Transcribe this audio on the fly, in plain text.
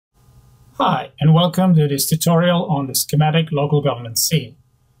Hi, and welcome to this tutorial on the Schematic Local Government Scene.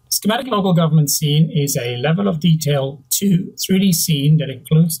 The Schematic Local Government Scene is a level of detail 2 3D scene that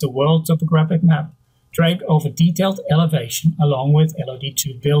includes the world topographic map draped over detailed elevation along with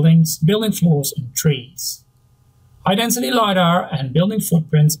LOD2 buildings, building floors, and trees. High-density LiDAR and building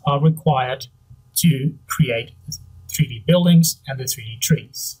footprints are required to create 3D buildings and the 3D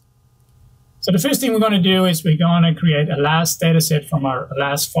trees. So the first thing we're going to do is we're going to create a last data set from our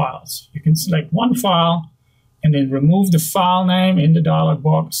last files. You can select one file and then remove the file name in the dialog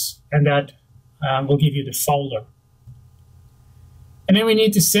box, and that will give you the folder. And then we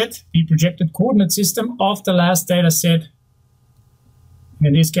need to set the projected coordinate system of the last data set.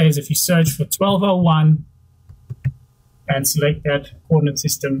 In this case, if you search for 1201 and select that coordinate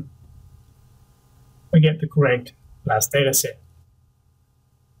system, we get the correct last data set.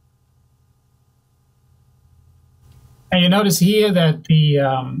 And you notice here that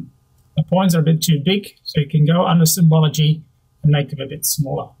the points are a bit too big, so you can go under symbology and make them a bit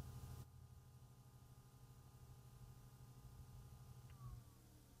smaller.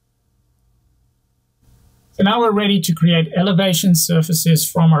 So now we're ready to create elevation surfaces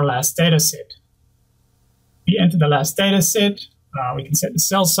from our last data set. We enter the last data set. We can set the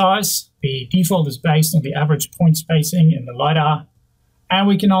cell size. The default is based on the average point spacing in the LiDAR. And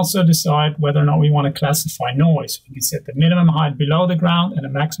we can also decide whether or not we want to classify noise. We can set the minimum height below the ground and the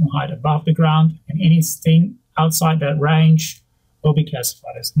maximum height above the ground, and anything outside that range will be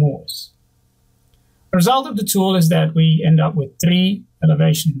classified as noise. The result of the tool is that we end up with 3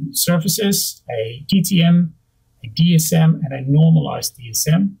 elevation surfaces: a DTM, a DSM, and a normalized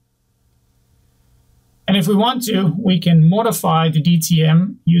DSM. And if we want to, we can modify the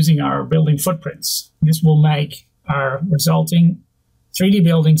DTM using our building footprints. This will make our resulting 3D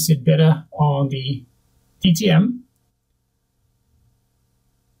buildings sit better on the DTM.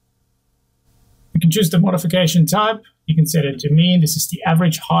 You can choose the modification type. You can set it to mean. This is the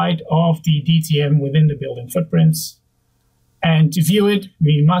average height of the DTM within the building footprints. And to view it,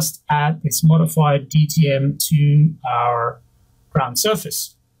 we must add this modified DTM to our ground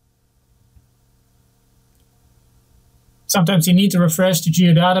surface. Sometimes you need to refresh the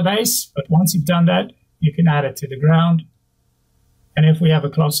geodatabase, but once you've done that, you can add it to the ground. And if we have a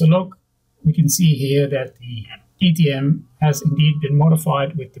closer look, we can see here that the DTM has indeed been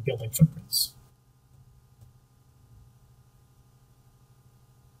modified with the building footprints.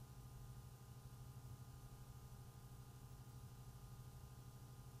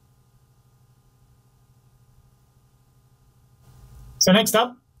 So next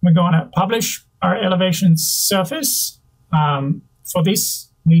up, we're going to publish our elevation surface. For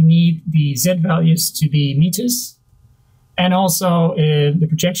this, we need the Z values to be meters. And also, the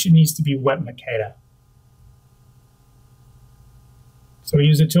projection needs to be web Mercator. So we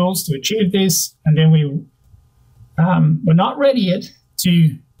use the tools to achieve this, and then we're not ready yet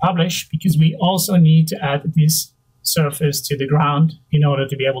to publish because we also need to add this surface to the ground in order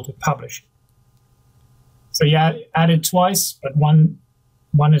to be able to publish it. So you add it twice, but one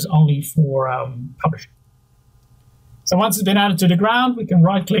is only for publishing. So once it's been added to the ground, we can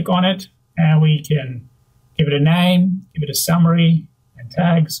right-click on it, and we can give it a name, give it a summary, and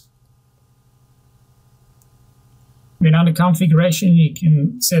tags. Then under configuration, you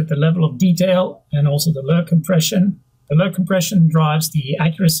can set the level of detail and also the lurk compression. The lurk compression drives the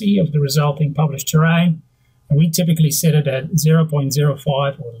accuracy of the resulting published terrain, and we typically set it at 0.05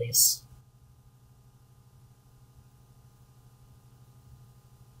 or less.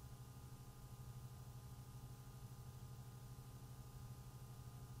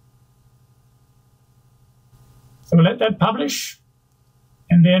 So we'll let that publish,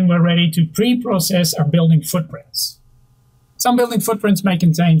 and then we're ready to pre-process our building footprints. Some building footprints may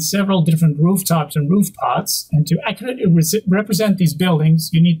contain several different roof types and roof parts, and to accurately represent these buildings,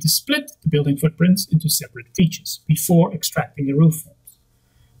 you need to split the building footprints into separate features before extracting the roof forms.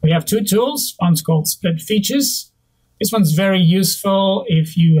 We have 2 tools. One's called split features. This one's very useful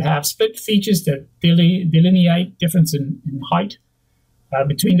if you have split features that delineate difference in height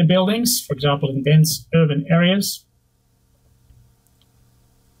between the buildings, for example, in dense urban areas.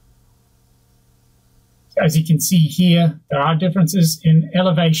 So as you can see here, there are differences in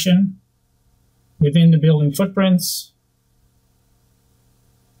elevation within the building footprints.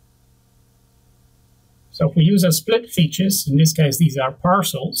 So if we use our split features, in this case these are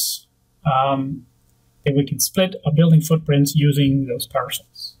parcels, then we can split our building footprints using those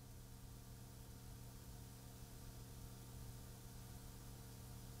parcels.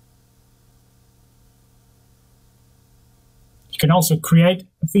 You can also create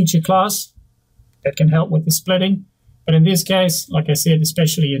a feature class that can help with the splitting, But in this case, like I said,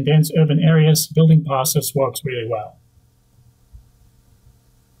 especially in dense urban areas, building parcels works really well.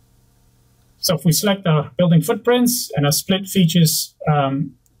 So if we select our building footprints and our split features,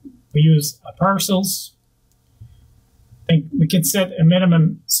 we use our parcels. I think we can set a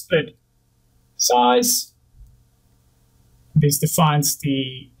minimum split size. This defines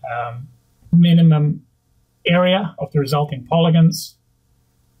the minimum area of the resulting polygons.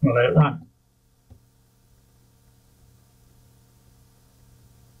 We'll let it run.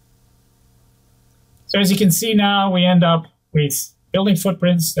 So as you can see now, we end up with building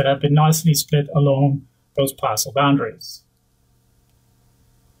footprints that have been nicely split along those parcel boundaries.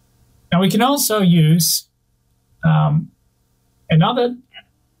 Now we can also use another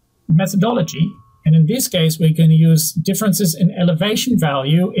methodology, and in this case we can use differences in elevation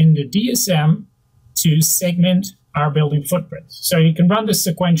value in the DSM to segment our building footprints. So you can run this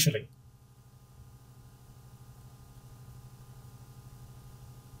sequentially.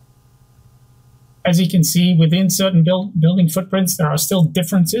 As you can see, within certain building footprints, there are still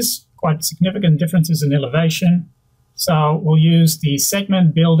differences, quite significant differences in elevation. So we'll use the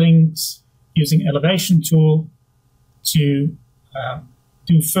segment buildings using elevation tool to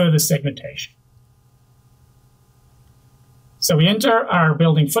do further segmentation. So we enter our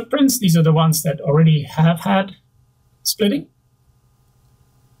building footprints. These are the ones that already have had splitting.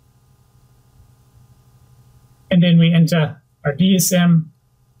 And then we enter our DSM.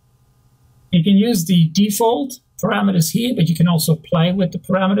 You can use the default parameters here, but you can also play with the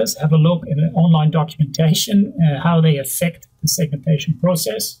parameters. Have a look in the online documentation, how they affect the segmentation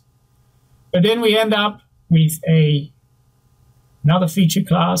process. But then we end up with another feature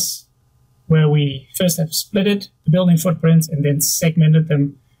class where we first have splitted the building footprints and then segmented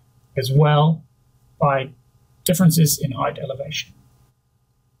them as well by differences in height elevation.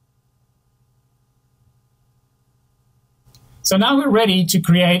 So now we're ready to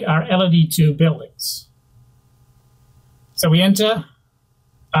create our LOD2 buildings. So we enter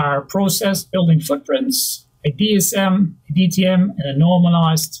our process building footprints, a DSM, a DTM, and a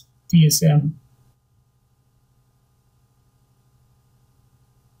normalized DSM.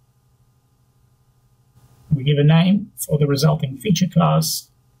 We give a name for the resulting feature class.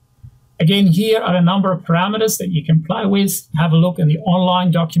 Again, here are a number of parameters that you can play with. Have a look in the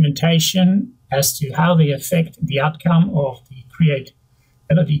online documentation as to how they affect the outcome of the create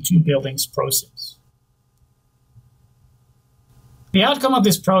LOD2 buildings process. The outcome of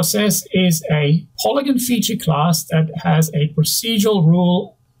this process is a polygon feature class that has a procedural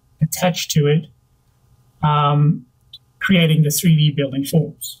rule attached to it, creating the 3D building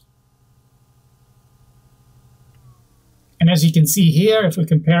forms. And as you can see here, if we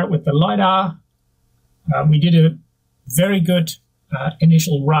compare it with the LiDAR, we did a very good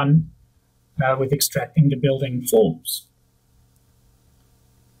initial run with extracting the building forms.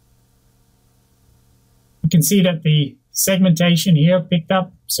 You can see that the segmentation here picked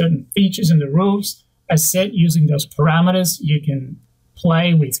up certain features in the roofs. As said, using those parameters, you can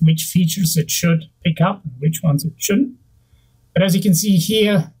play with which features it should pick up and which ones it shouldn't. But as you can see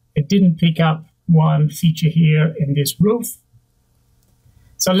here, it didn't pick up one feature here in this roof.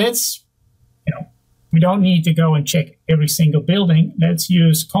 So let's, we don't need to go and check every single building. Let's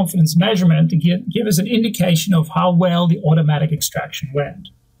use confidence measurement to give us an indication of how well the automatic extraction went.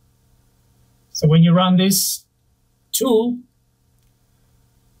 So when you run this tool,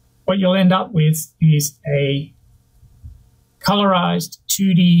 what you'll end up with is a colorized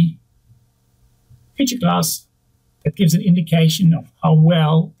 2D feature class that gives an indication of how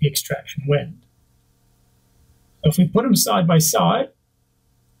well the extraction went. So if we put them side by side,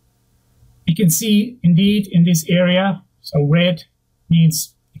 you can see indeed in this area, so red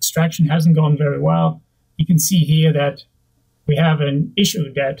means extraction hasn't gone very well. You can see here that we have an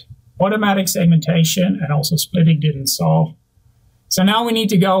issue that automatic segmentation and also splitting didn't solve. So now we need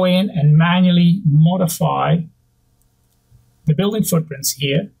to go in and manually modify the building footprints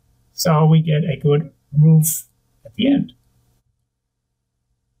here so we get a good roof at the end.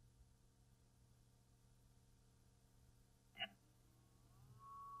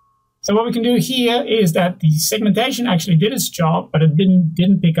 So what we can do here is that the segmentation actually did its job, but it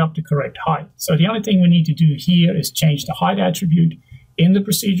didn't pick up the correct height. So the only thing we need to do here is change the height attribute in the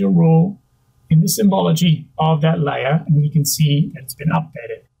procedural rule, in the symbology of that layer, and you can see that it's been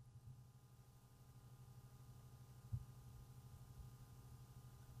updated.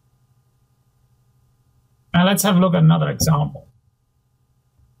 Now let's have a look at another example.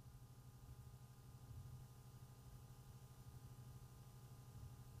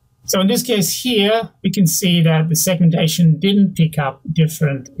 So in this case here, we can see that the segmentation didn't pick up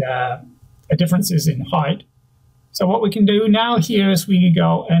differences in height. So what we can do now here is we can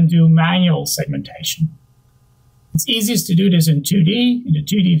go and do manual segmentation. It's easiest to do this in 2D, in the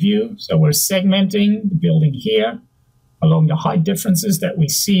 2D view. So we're segmenting the building here along the height differences that we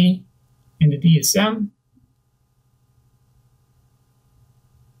see in the DSM.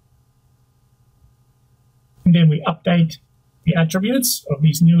 And then we update the attributes of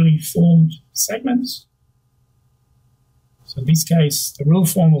these newly formed segments. So in this case, the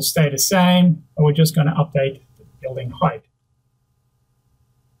roof form will stay the same, but we're just going to update the building height.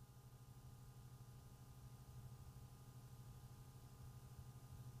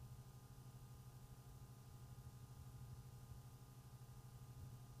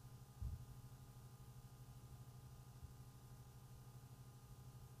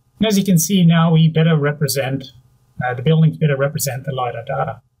 And as you can see now, we better represent, the buildings better represent the LiDAR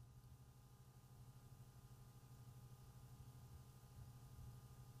data.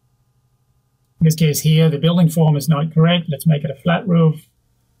 In this case here, the building form is not correct. Let's make it a flat roof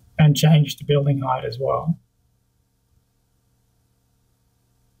and change the building height as well.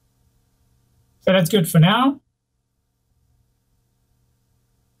 So that's good for now.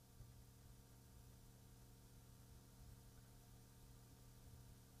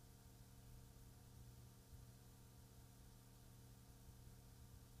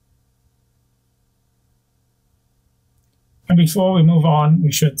 And before we move on,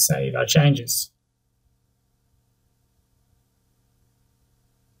 we should save our changes.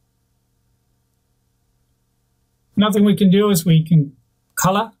 Another thing we can do is we can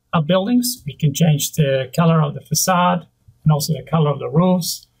color our buildings. We can change the color of the facade and also the color of the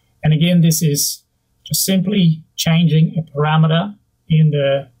roofs. And again, this is just simply changing a parameter in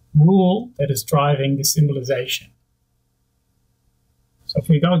the rule that is driving the symbolization. So if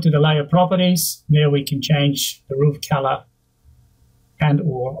we go to the layer properties, there we can change the roof color and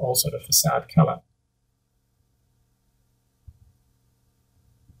or also the facade color.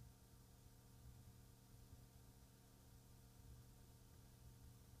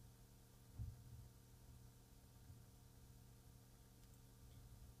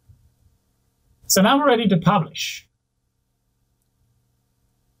 So now we're ready to publish.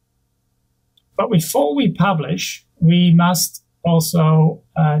 But before we publish, we must also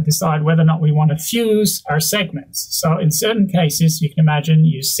decide whether or not we want to fuse our segments. So in certain cases, you can imagine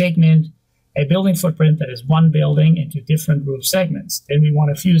you segment a building footprint that is one building into different roof segments. Then we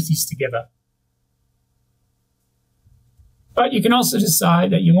want to fuse these together. But you can also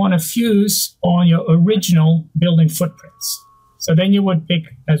decide that you want to fuse on your original building footprints. So then you would pick,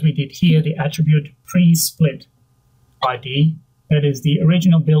 as we did here, the attribute pre-split ID. That is the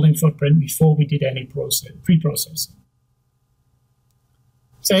original building footprint before we did any pre-processing.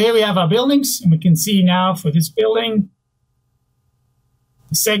 So here we have our buildings, and we can see now for this building,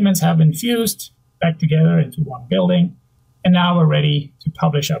 the segments have been fused back together into one building, and now we're ready to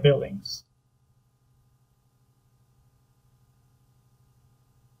publish our buildings.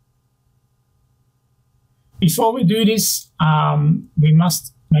 Before we do this, we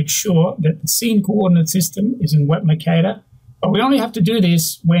must make sure that the scene coordinate system is in Web Mercator, but we only have to do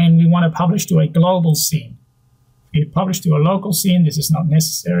this when we want to publish to a global scene. If you publish to a local scene, this is not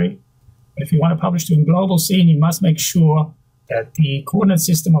necessary. But if you want to publish to a global scene, you must make sure that the coordinate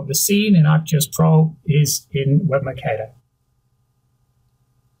system of the scene in ArcGIS Pro is in Web Mercator.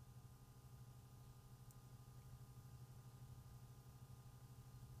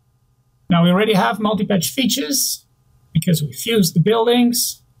 Now we already have multi-patch features because we fused the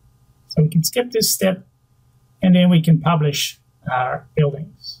buildings. So we can skip this step and then we can publish our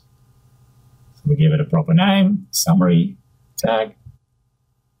buildings. So we give it a proper name, summary tag.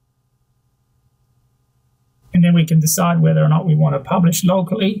 And then we can decide whether or not we want to publish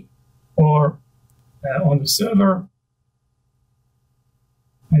locally or on the server.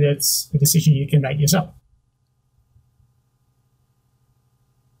 And that's a decision you can make yourself.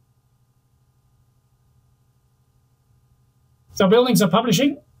 So buildings are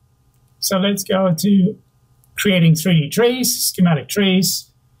publishing. So let's go to creating 3D trees, schematic trees.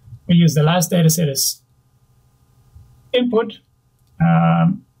 We use the last data set as input.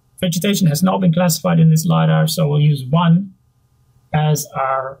 Vegetation has not been classified in this LiDAR, so we'll use 1 as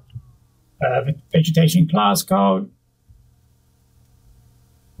our vegetation class code.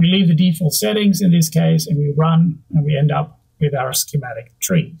 We leave the default settings in this case, and we run, and we end up with our schematic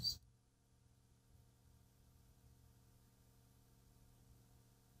trees.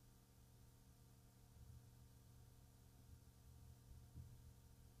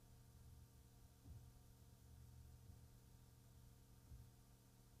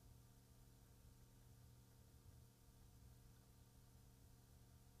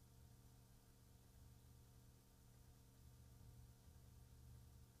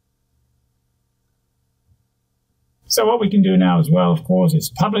 So what we can do now as well, of course, is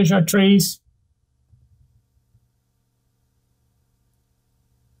publish our trees.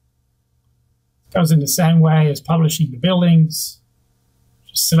 It goes in the same way as publishing the buildings.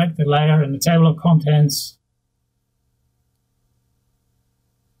 Just select the layer in the table of contents.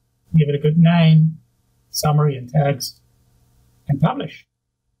 Give it a good name, summary and tags, and publish.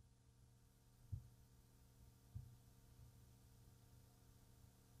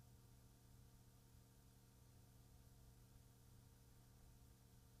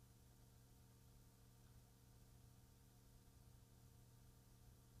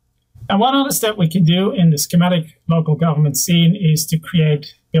 And one other step we can do in the schematic local government scene is to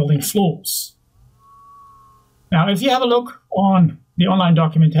create building floors. Now, if you have a look on the online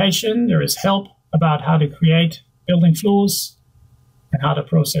documentation, there is help about how to create building floors and how the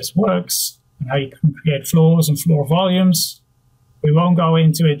process works and how you can create floors and floor volumes. We won't go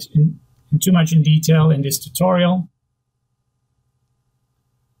into it in too much in detail in this tutorial.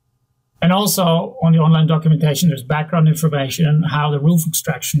 And also on the online documentation, there's background information on how the roof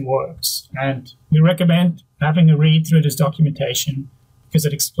extraction works. And we recommend having a read through this documentation because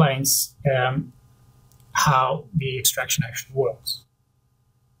it explains how the extraction actually works.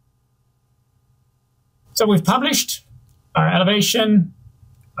 So we've published our elevation,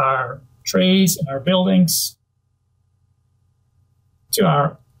 our trees, and our buildings to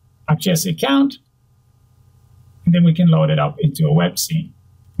our ArcGIS account. And then we can load it up into a web scene.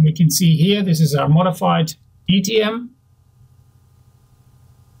 We can see here, this is our modified DTM.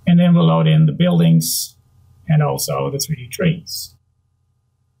 And then we'll load in the buildings and also the 3D trees.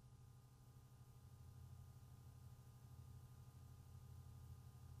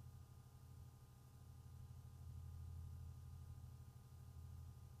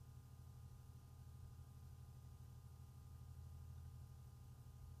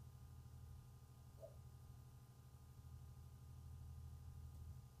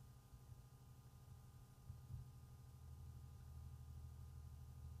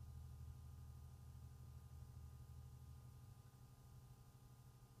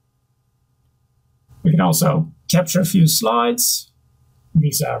 We can also capture a few slides.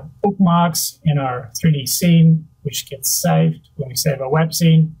 These are bookmarks in our 3D scene, which gets saved when we save our web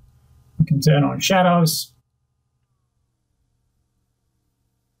scene. We can turn on shadows.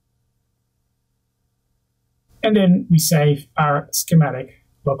 And then we save our schematic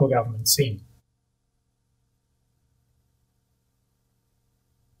local government scene.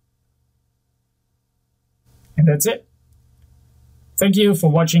 And that's it. Thank you for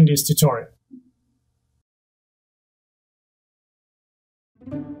watching this tutorial.